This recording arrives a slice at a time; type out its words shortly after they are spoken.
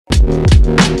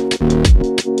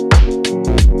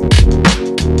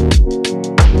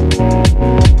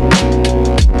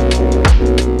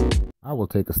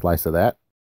take a slice of that.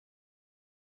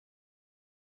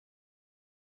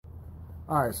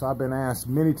 All right, so I've been asked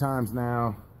many times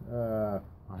now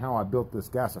on how I built this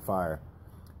gasifier.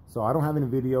 So I don't have any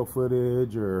video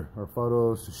footage or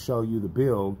photos to show you the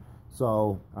build.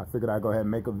 So I figured I'd go ahead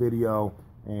and make a video,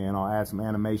 and I'll add some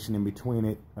animation in between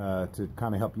it to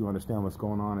kind of help you understand what's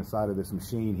going on inside of this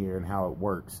machine here and how it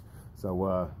works.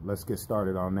 So let's get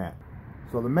started on that.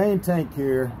 So the main tank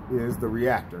here is the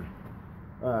reactor.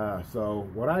 So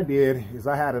what I did is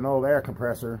I had an old air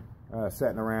compressor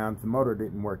sitting around. The motor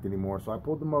didn't work anymore, so I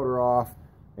pulled the motor off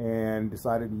and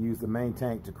decided to use the main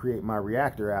tank to create my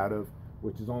reactor out of,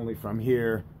 which is only from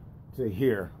here to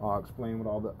here. I'll explain what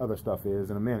all the other stuff is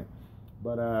in a minute.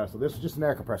 But so this is just an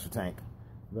air compressor tank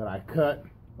that I cut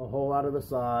a hole out of the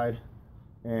side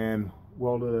and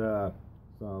welded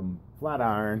some flat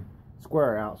iron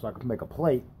square out so I could make a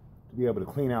plate to be able to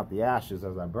clean out the ashes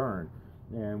as I burn.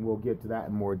 And we'll get to that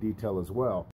in more detail as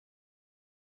well.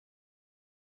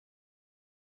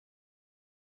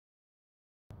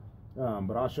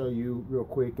 But I'll show you real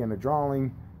quick in the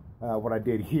drawing what I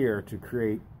did here to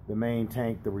create the main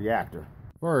tank, the reactor.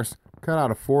 First, cut out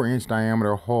a 4-inch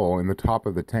diameter hole in the top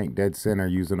of the tank dead center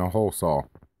using a hole saw.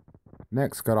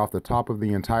 Next, cut off the top of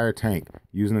the entire tank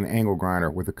using an angle grinder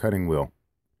with a cutting wheel.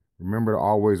 Remember to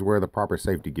always wear the proper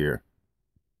safety gear.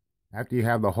 After you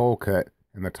have the hole cut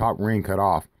and the top ring cut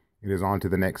off, it is on to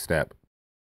the next step.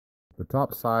 The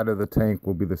top side of the tank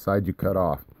will be the side you cut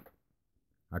off.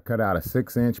 I cut out a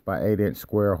 6-inch by 8-inch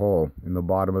square hole in the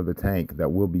bottom of the tank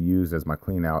that will be used as my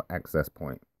clean out access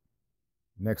point.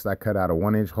 Next, I cut out a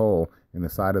 1-inch hole in the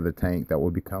side of the tank that will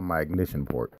become my ignition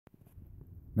port.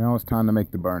 Now it's time to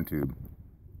make the burn tube.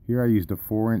 Here I used a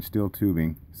 4-inch steel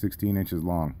tubing, 16 inches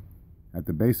long. At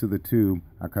the base of the tube,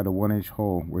 I cut a 1-inch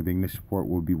hole where the ignition port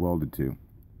will be welded to.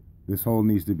 This hole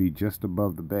needs to be just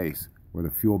above the base where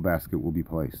the fuel basket will be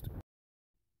placed.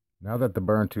 Now that the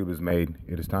burn tube is made,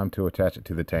 it is time to attach it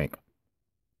to the tank.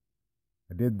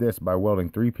 I did this by welding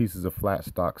 3 pieces of flat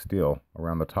stock steel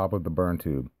around the top of the burn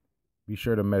tube. Be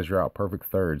sure to measure out perfect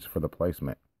thirds for the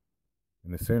placement.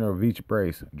 In the center of each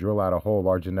brace, drill out a hole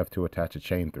large enough to attach a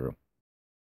chain through.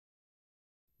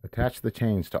 Attach the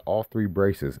chains to all 3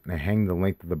 braces and hang the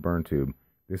length of the burn tube.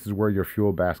 This is where your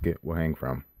fuel basket will hang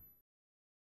from.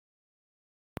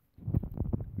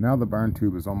 Now the burn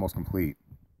tube is almost complete.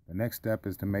 The next step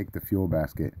is to make the fuel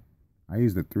basket. I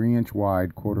used a 3-inch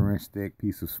wide, 1/4-inch thick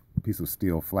piece of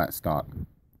steel flat stock.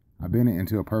 I bent it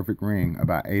into a perfect ring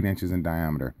about 8 inches in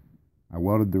diameter. I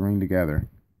welded the ring together.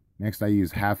 Next I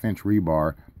used 1/2-inch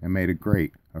rebar and made a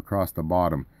grate across the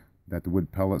bottom that the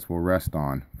wood pellets will rest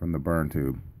on from the burn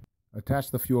tube.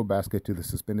 Attach the fuel basket to the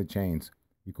suspended chains.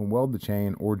 You can weld the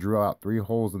chain or drill out 3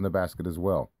 holes in the basket as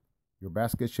well. Your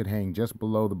basket should hang just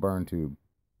below the burn tube.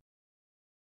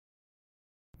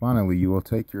 Finally, you will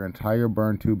take your entire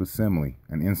burn tube assembly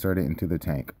and insert it into the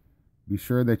tank. Be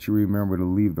sure that you remember to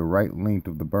leave the right length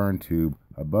of the burn tube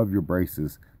above your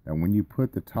braces, that when you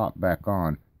put the top back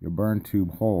on, your burn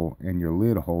tube hole and your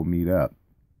lid hole meet up.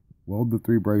 Weld the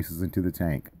 3 braces into the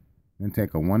tank. Then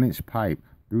take a 1-inch pipe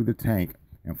through the tank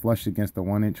and flush against the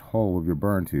 1-inch hole of your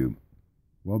burn tube.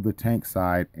 Weld the tank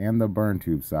side and the burn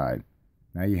tube side.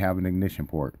 Now you have an ignition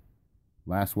port.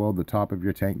 Last, weld the top of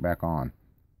your tank back on.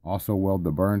 Also weld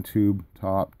the burn tube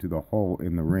top to the hole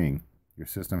in the ring. Your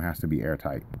system has to be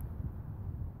airtight.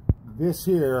 This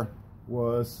here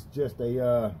was just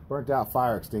a burnt out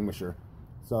fire extinguisher.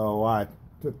 So I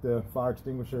took the fire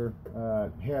extinguisher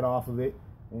head off of it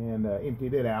and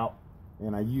emptied it out.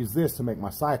 And I used this to make my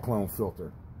cyclone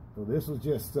filter. So this was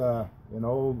just an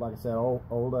old, like I said,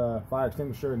 old fire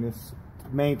extinguisher, and this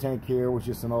main tank here was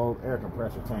just an old air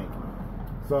compressor tank.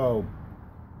 So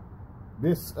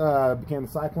this became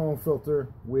the cyclone filter,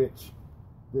 which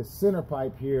this center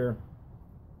pipe here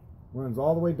runs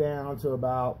all the way down to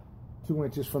about 2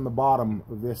 inches from the bottom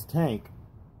of this tank.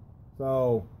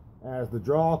 So as the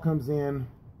draw comes in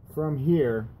from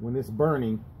here, when it's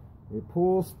burning, it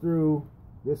pulls through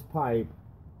this pipe,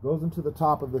 goes into the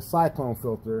top of the cyclone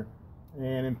filter,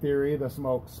 and in theory the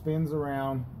smoke spins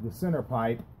around the center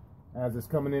pipe as it's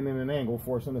coming in an angle,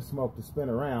 forcing the smoke to spin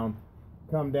around,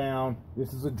 come down.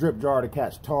 This is a drip jar to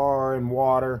catch tar and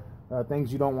water,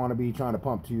 things you don't want to be trying to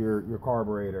pump to your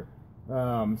carburetor.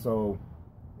 So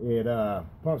it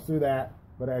pumps through that,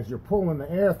 but as you're pulling the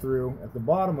air through, at the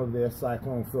bottom of this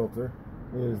cyclone filter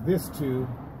is this tube,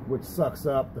 which sucks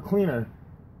up the cleaner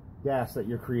gas that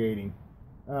you're creating,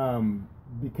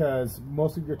 because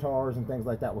most of your tars and things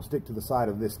like that will stick to the side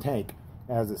of this tank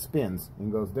as it spins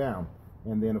and goes down.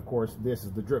 And then of course this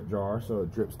is the drip jar, so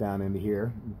it drips down into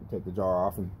here. You can take the jar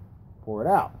off and pour it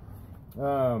out.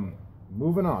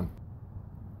 Moving on.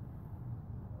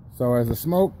 So as the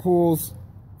smoke pools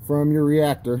from your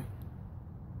reactor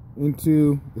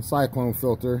into the cyclone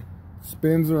filter,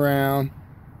 spins around,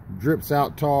 drips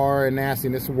out tar and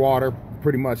nastiness, water,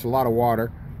 pretty much a lot of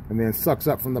water, and then sucks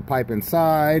up from the pipe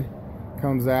inside,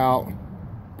 comes out,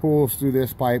 pulls through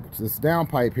this pipe, this down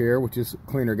pipe here, which is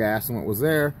cleaner gas than what was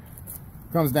there,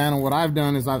 comes down. And what I've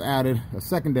done is I've added a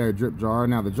secondary drip jar.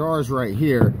 Now the jar is right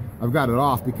here. I've got it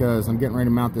off because I'm getting ready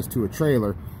to mount this to a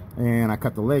trailer, and I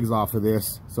cut the legs off of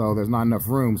this, so there's not enough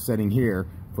room sitting here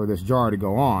for this jar to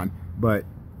go on. But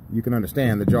you can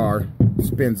understand the jar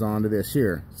spins onto this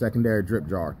here, secondary drip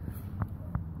jar.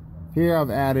 Here I've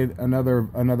added another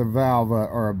valve,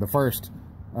 or the first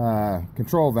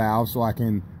control valve, so I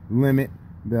can limit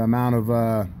the amount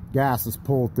of gas that's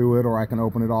pulled through it, or I can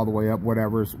open it all the way up,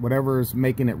 whatever's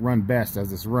making it run best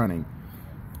as it's running.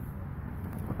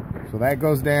 So that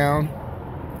goes down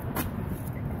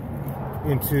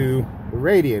into the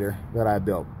radiator that I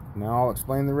built. Now I'll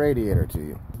explain the radiator to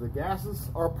you. The gases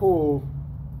are pulled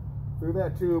through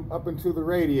that tube up into the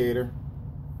radiator.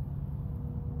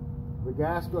 The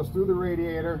gas goes through the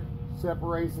radiator,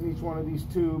 separates in each one of these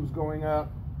tubes going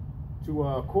up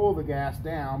to cool the gas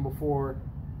down before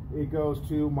it goes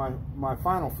to my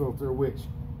final filter, which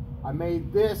I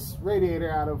made this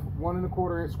radiator out of 1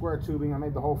 1/4 inch square tubing. I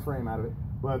made the whole frame out of it,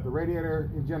 but the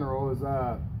radiator in general is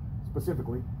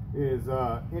specifically is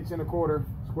 1 1/4 inch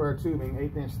square tubing,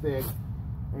 1/8 inch thick.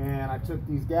 And I took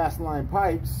these gas line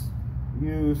pipes,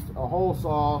 used a hole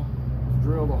saw to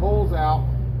drill the holes out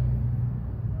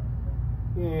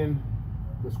in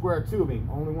the square tubing,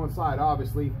 only one side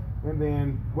obviously, and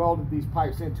then welded these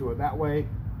pipes into it. That way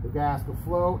the gas could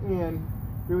flow in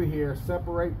through here,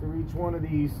 separate through each one of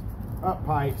these up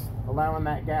pipes, allowing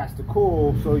that gas to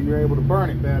cool so you're able to burn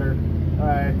it better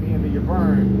at the end of your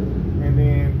burn, and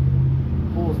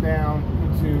then pulls down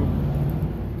into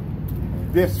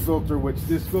this filter, which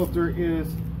this filter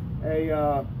is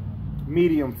a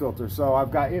medium filter. So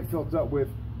I've got it filled up with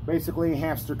basically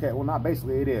hamster cage, well not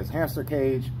basically, it is hamster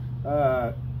cage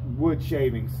wood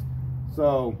shavings.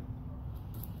 So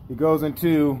it goes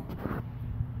into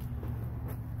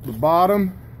the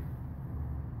bottom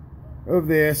of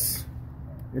this,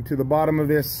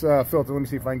 filter. Let me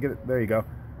see if I can get it, there you go,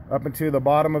 up into the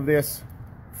bottom of this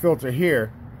filter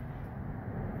here,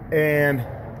 and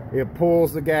it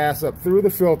pulls the gas up through the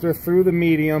filter, through the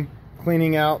medium,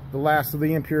 cleaning out the last of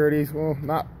the impurities. Well,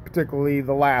 not particularly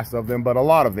the last of them, but a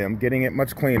lot of them, getting it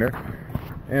much cleaner.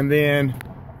 And then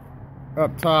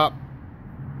up top,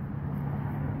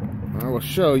 I will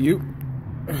show you,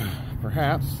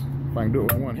 perhaps, if I can do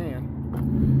it with one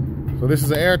hand. So this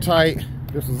is an airtight,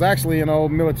 this is actually an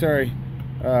old military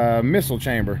missile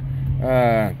chamber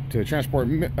to transport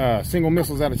single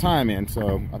missiles at a time in.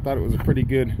 So I thought it was a pretty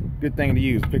good thing to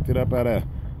use. Picked it up at a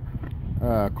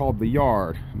called the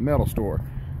Yard metal store.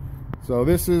 So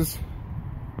this is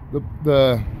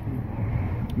the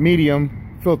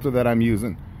medium filter that I'm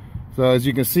using. So as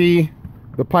you can see,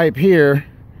 the pipe here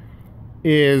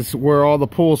is where all the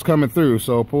pull's coming through.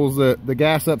 So it pulls the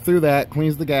gas up through that,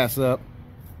 cleans the gas up,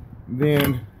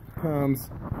 then comes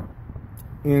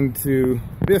into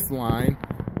this line,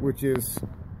 which is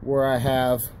where I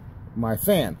have my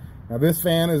fan. Now this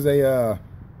fan is a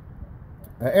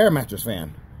air mattress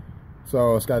fan.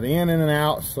 So it's got the in and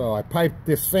out. So I piped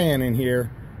this fan in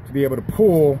here to be able to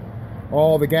pull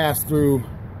all the gas through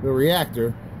the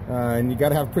reactor. And you got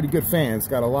to have a pretty good fan. It's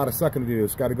got a lot of sucking to do.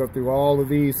 It's got to go through all of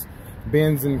these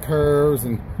bends and curves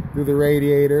and through the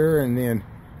radiator and then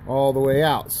all the way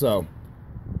out. So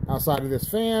outside of this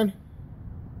fan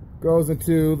goes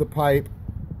into the pipe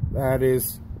that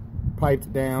is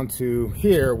piped down to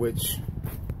here, which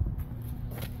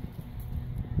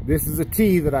this is a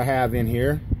T that I have in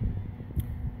here.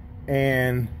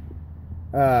 And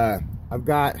I've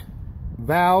got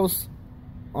valves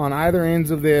on either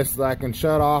ends of this that I can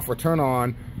shut off or turn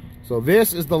on. So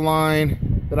this is the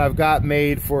line that I've got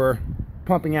made for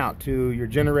pumping out to your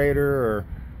generator or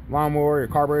lawnmower, your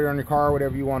carburetor on your car,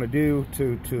 whatever you want to do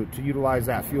to utilize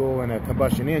that fuel in a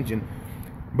combustion engine.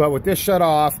 But with this shut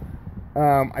off,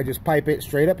 I just pipe it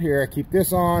straight up here. I keep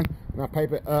this on and I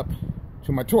pipe it up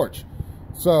to my torch.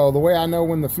 So the way I know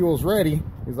when the fuel's ready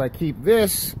is I keep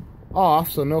this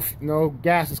off, so no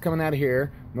gas is coming out of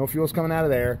here, no fuel's coming out of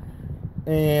there,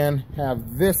 and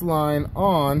have this line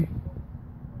on.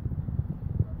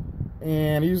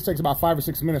 And it usually takes about 5 or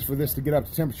 6 minutes for this to get up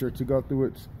to temperature to go through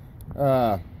its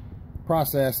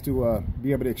process to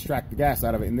be able to extract the gas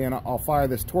out of it. And then I'll fire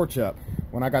this torch up.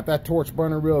 When I got that torch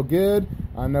burning real good,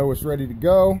 I know it's ready to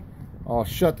go. I'll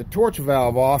shut the torch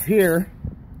valve off here,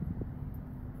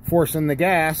 forcing the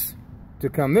gas to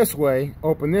come this way,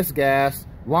 open this gas,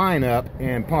 line up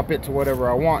and pump it to whatever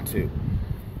I want to.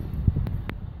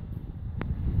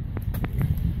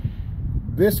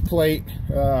 This plate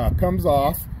comes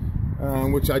off,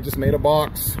 which I just made a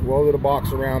box, welded a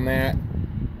box around that.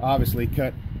 Obviously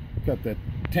cut the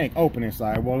tank open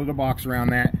inside, welded a box around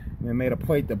that, and then made a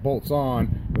plate that bolts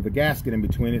on with a gasket in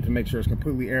between it to make sure it's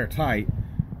completely airtight.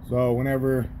 So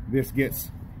whenever this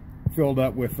gets filled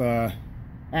up with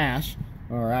ash,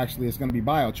 or actually it's going to be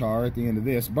biochar at the end of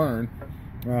this burn,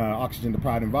 oxygen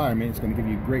deprived environment, it's going to give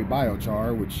you great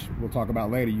biochar, which we'll talk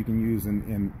about later. You can use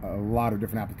in a lot of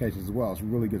different applications as well. It's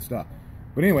really good stuff.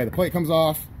 But anyway, the plate comes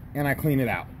off and I clean it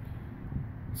out.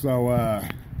 So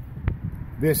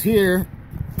this here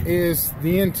is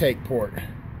the intake port,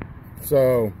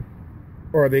 so,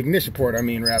 or the ignition port, I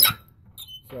mean, rather.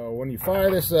 So when you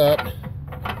fire this up,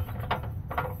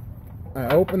 I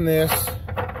open this,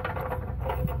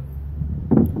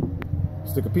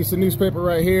 stick a piece of newspaper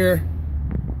right here,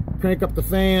 crank up the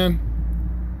fan,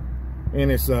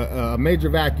 and it's a major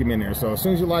vacuum in there. So as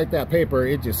soon as you light that paper,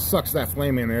 it just sucks that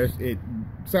flame in there. It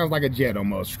sounds like a jet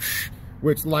almost,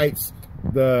 which lights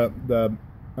the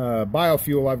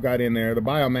biofuel I've got in there, the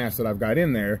biomass that I've got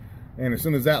in there. And as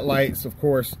soon as that lights, of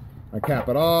course, I cap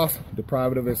it off,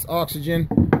 deprive it of its oxygen,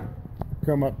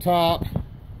 come up top,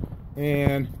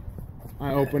 and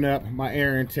I open up my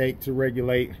air intake to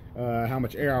regulate how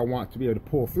much air I want to be able to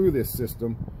pull through this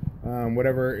system,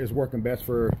 whatever is working best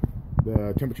for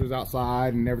the temperatures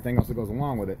outside and everything else that goes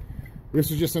along with it.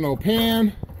 This is just an old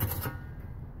pan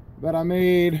that I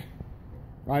made,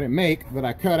 I didn't make, that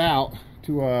I cut out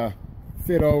to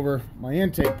fit over my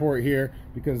intake port here,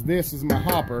 because this is my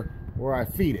hopper where I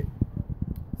feed it.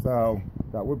 So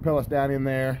got wood pellets down in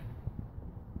there,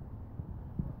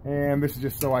 and this is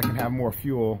just so I can have more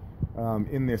fuel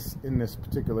in this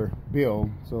particular build,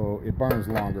 so it burns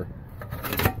longer.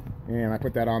 And I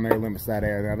put that on there, limits that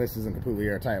air. Now this isn't completely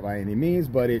airtight by any means,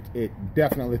 but it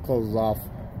definitely closes off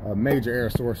a major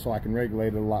air source, so I can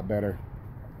regulate it a lot better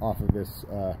off of this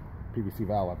PVC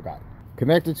valve I've got.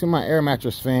 Connected to my air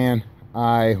mattress fan,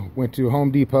 I went to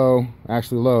Home Depot,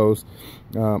 actually Lowe's,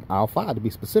 aisle 5 to be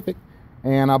specific,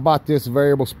 and I bought this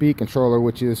variable speed controller,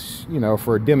 which is, you know,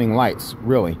 for dimming lights,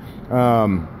 really.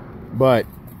 But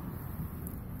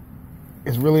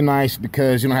it's really nice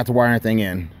because you don't have to wire anything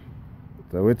in.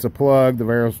 So it's a plug.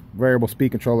 The variable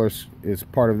speed controller is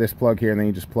part of this plug here, and then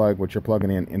you just plug what you're plugging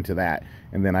in into that,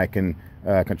 and then I can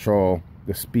control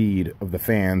the speed of the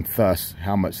fan, thus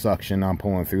how much suction I'm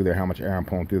pulling through there, how much air I'm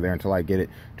pulling through there, until I get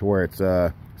it to where it's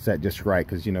set just right,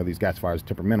 because you know these gasifiers are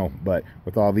temperamental. But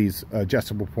with all these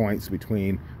adjustable points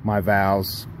between my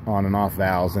valves, on and off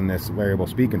valves, and this variable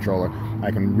speed controller,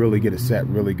 I can really get it set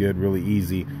really good, really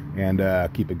easy, and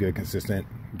keep a good consistent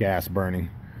gas burning.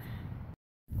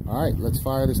 All right, let's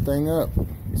fire this thing up.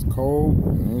 It's cold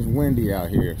and it's windy out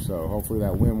here, so hopefully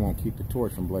that wind won't keep the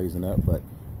torch from blazing up, but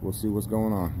we'll see what's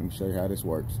going on. Let me show you how this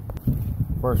works.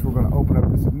 First, we're going to open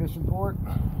up this ignition port.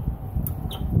 A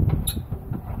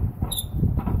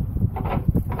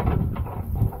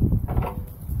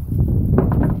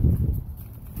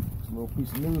little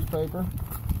piece of newspaper.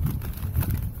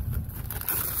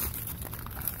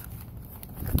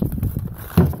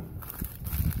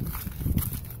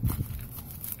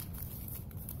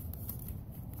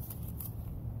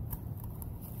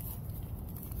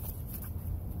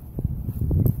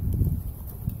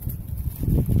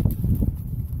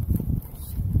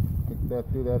 That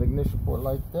through that ignition port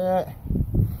like that.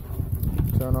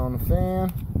 Turn on the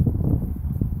fan.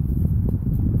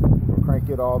 We'll crank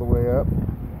it all the way up.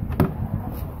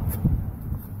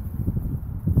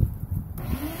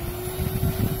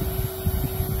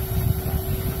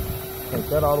 Crank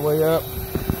that all the way up.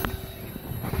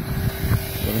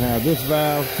 Gonna have this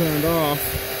valve turned off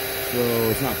so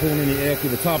it's not pulling any air through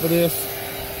the top of this.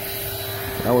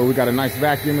 That way we got a nice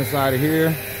vacuum inside of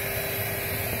here.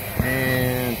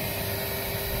 And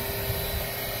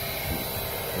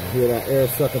hear that air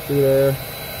sucking through there.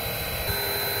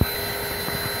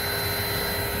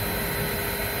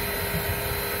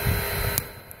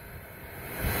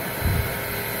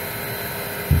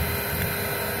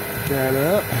 That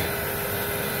up.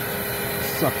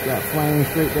 Suck that flame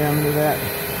straight down into that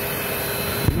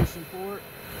ignition port.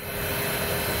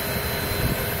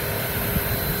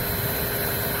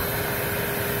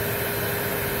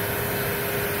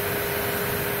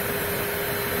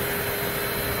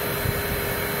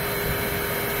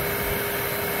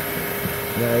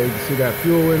 Now you can see that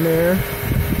fuel in there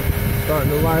starting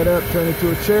to light up, turn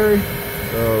into a cherry.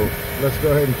 So let's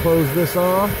go ahead and close this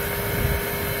off.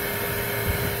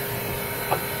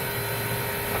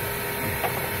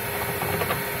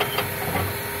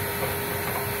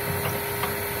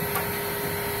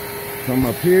 come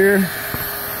up here,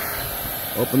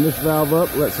 open this valve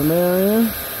up, let some air in.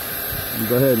 And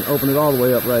go ahead and open it all the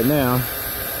way up right now.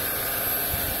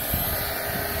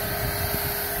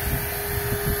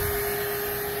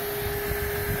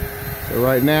 So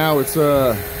right now it's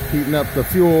heating up the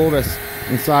fuel that's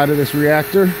inside of this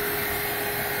reactor.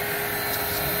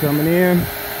 It's coming in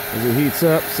as it heats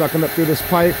up, sucking up through this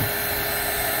pipe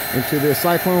into the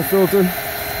cyclone filter,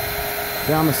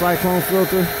 down the cyclone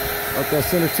filter, up that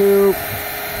center tube,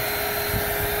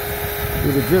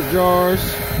 through the drip jars,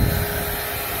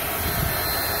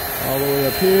 all the way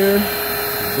up here.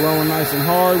 It's blowing nice and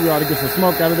hard. We ought to get some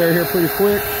smoke out of there here pretty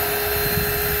quick.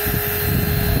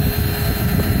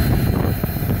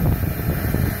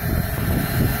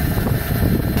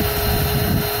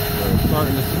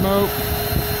 Starting to smoke.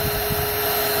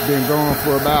 Been going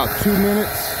for about 2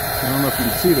 minutes. I don't know if you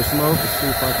can see the smoke. Let's see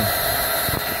if I can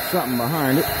put something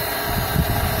behind it.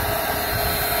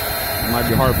 It might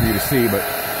be hard for you to see, but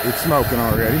it's smoking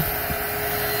already.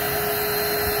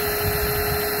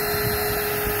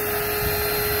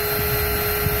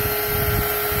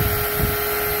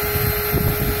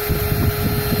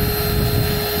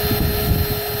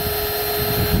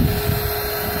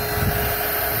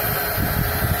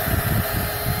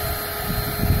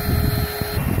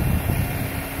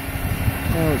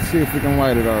 Let's see if we can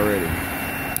light it already.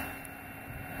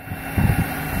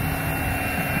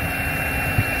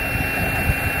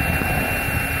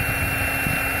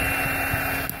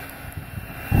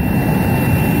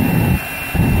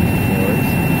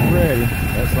 It's ready.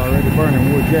 That's already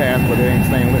burning wood gas, but it ain't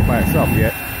staying lit by itself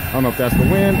yet. I don't know if that's the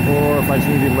wind or if I just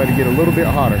need to let it get a little bit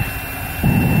hotter.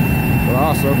 But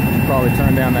also, probably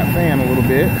turn down that fan a little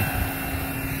bit.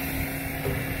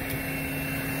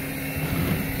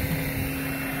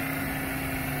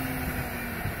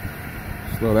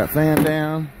 Slow that fan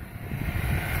down.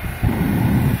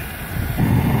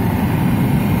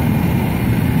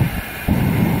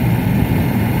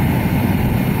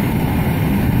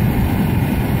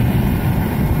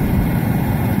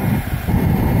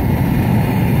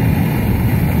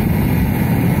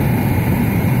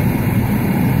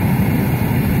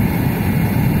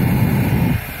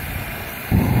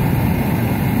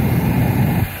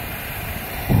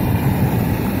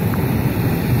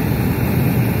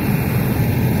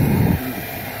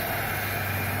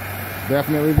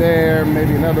 Definitely there,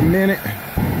 maybe another minute.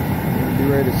 It'll be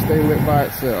ready to stay lit by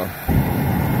itself.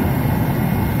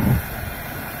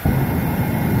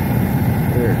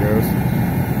 There it goes.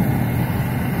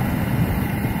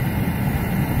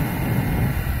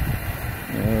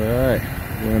 Alright,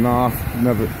 went off.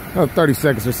 Another 30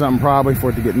 seconds or something probably for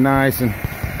it to get nice and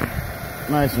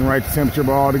right temperature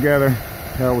all together.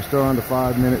 Hell, we're still under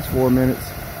 5 minutes, 4 minutes.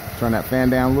 Turn that fan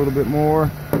down a little bit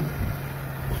more.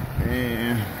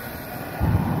 And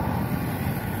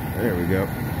there we go.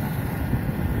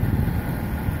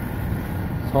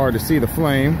 It's hard to see the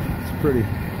flame. It's a pretty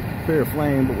clear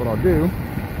flame, but what I'll do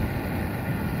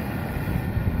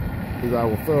is I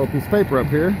will throw a piece of paper up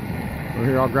here. Or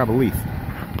here, I'll grab a leaf.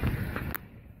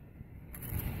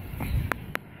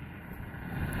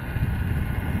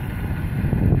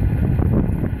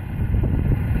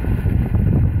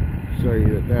 Show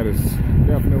you that is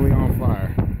definitely on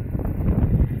fire.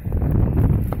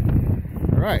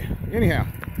 All right, anyhow.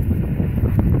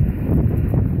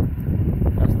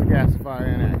 That's the gasifier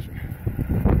in action.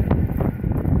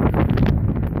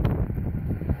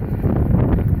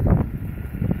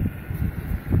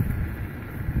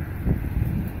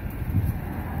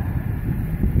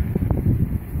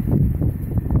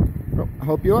 Well, I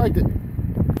hope you liked it.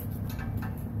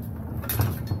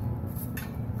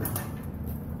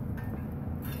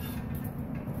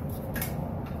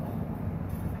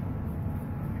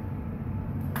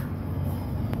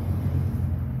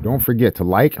 Don't forget to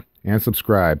like and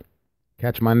subscribe.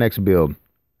 Catch my next build.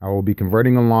 I will be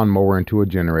converting a lawnmower into a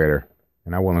generator,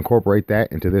 and I will incorporate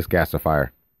that into this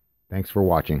gasifier. Thanks for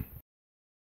watching.